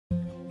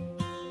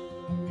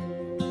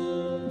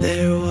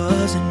There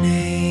was an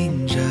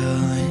angel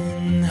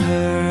in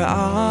her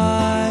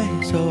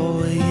eyes,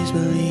 always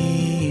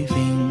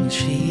believing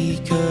she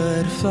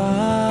could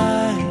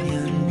fly,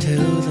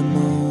 until the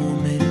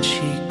moment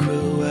she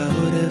grew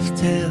out of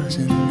tails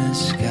in the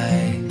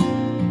sky.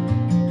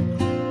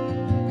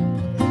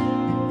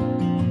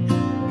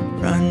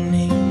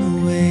 Running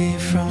away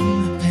from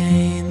the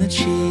pain that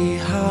she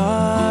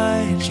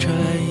hides,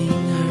 trying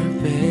her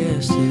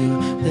best to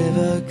live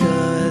a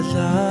good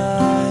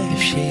life.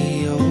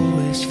 She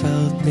always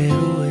felt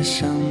there was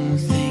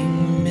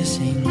something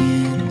missing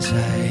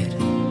inside.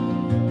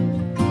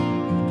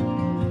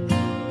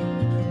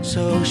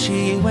 So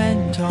she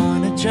went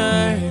on a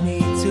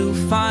journey to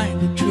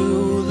find a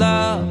true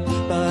love,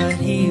 but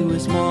he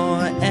was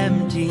more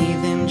empty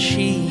than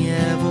she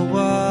ever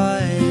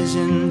was.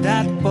 And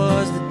that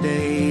was the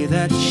day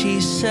that she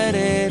set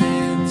it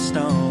in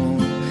stone,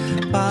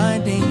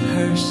 binding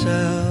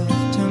herself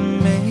to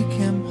make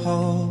him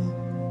whole.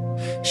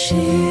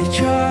 She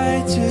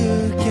tried to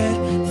get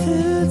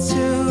through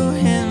to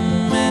him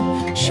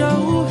and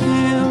show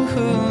him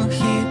who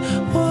he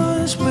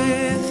was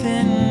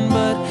within,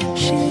 but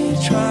she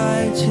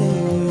tried to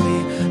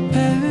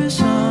repair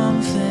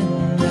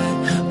something that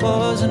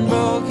wasn't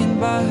broken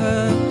by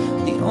her.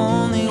 The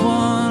only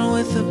one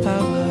with the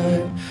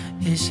power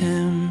is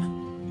him.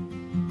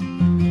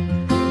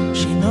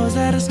 She knows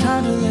that it's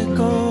time to let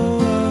go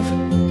of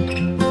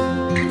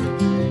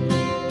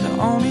the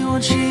only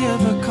one she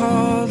ever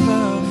called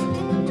love,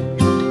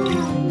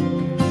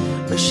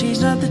 but she's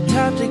not the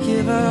type to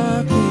give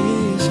up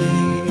easy,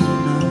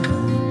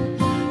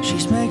 no.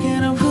 She's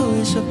making him who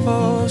he's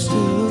supposed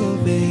to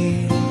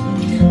be.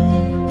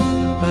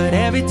 But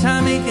every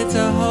time he gets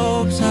her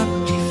hopes up,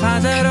 she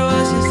finds out it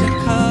was just a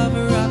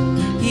cover up.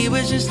 He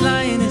was just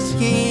lying and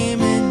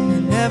scheming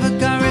and never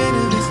got rid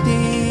of his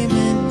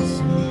demons,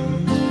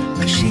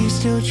 but she's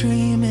still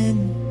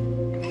dreaming.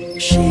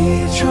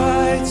 She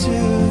tried to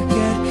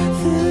get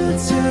through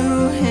to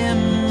him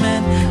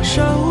and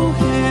show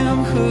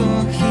him who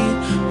he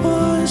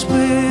was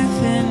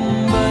within,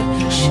 but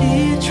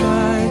she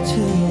tried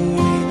to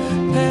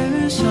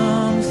repair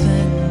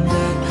something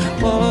that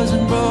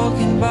wasn't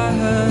broken by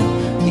her.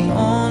 The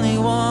only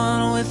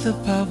one with the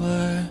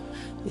power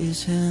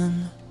is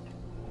him.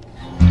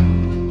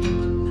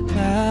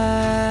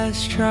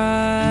 Last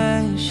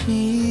try,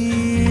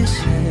 she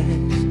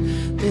says,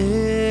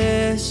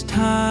 this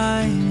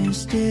time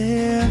is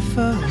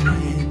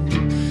different.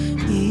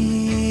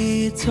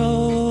 He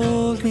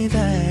told me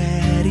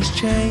that he's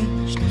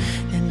changed,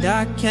 and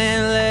I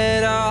can't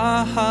let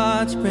our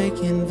hearts break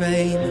in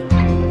vain.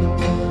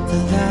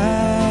 The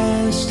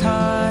last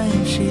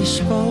time she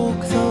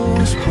spoke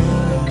those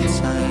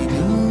words, I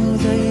knew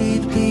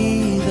they'd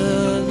be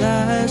the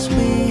last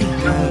we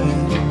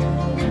heard.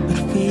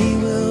 But we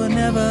will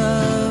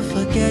never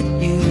forget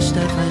you,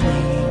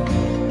 Stephanie.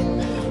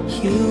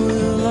 You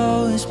will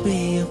always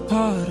be a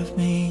part of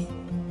me.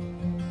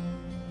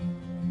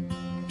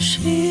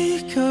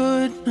 She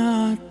could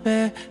not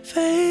bear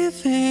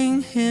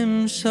facing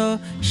him, so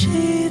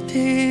she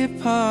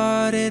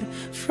departed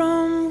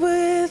from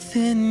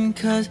within,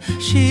 'cause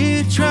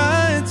she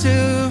tried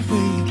to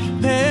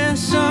repair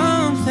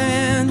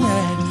something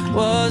that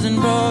wasn't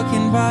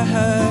broken by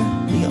her.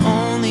 The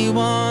only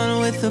one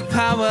with the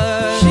power.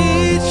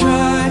 She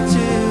tried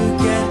to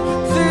get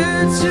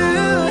through to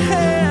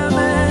him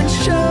and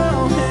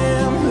show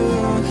him who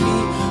he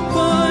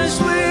was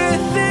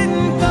within,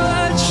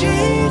 but she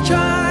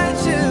tried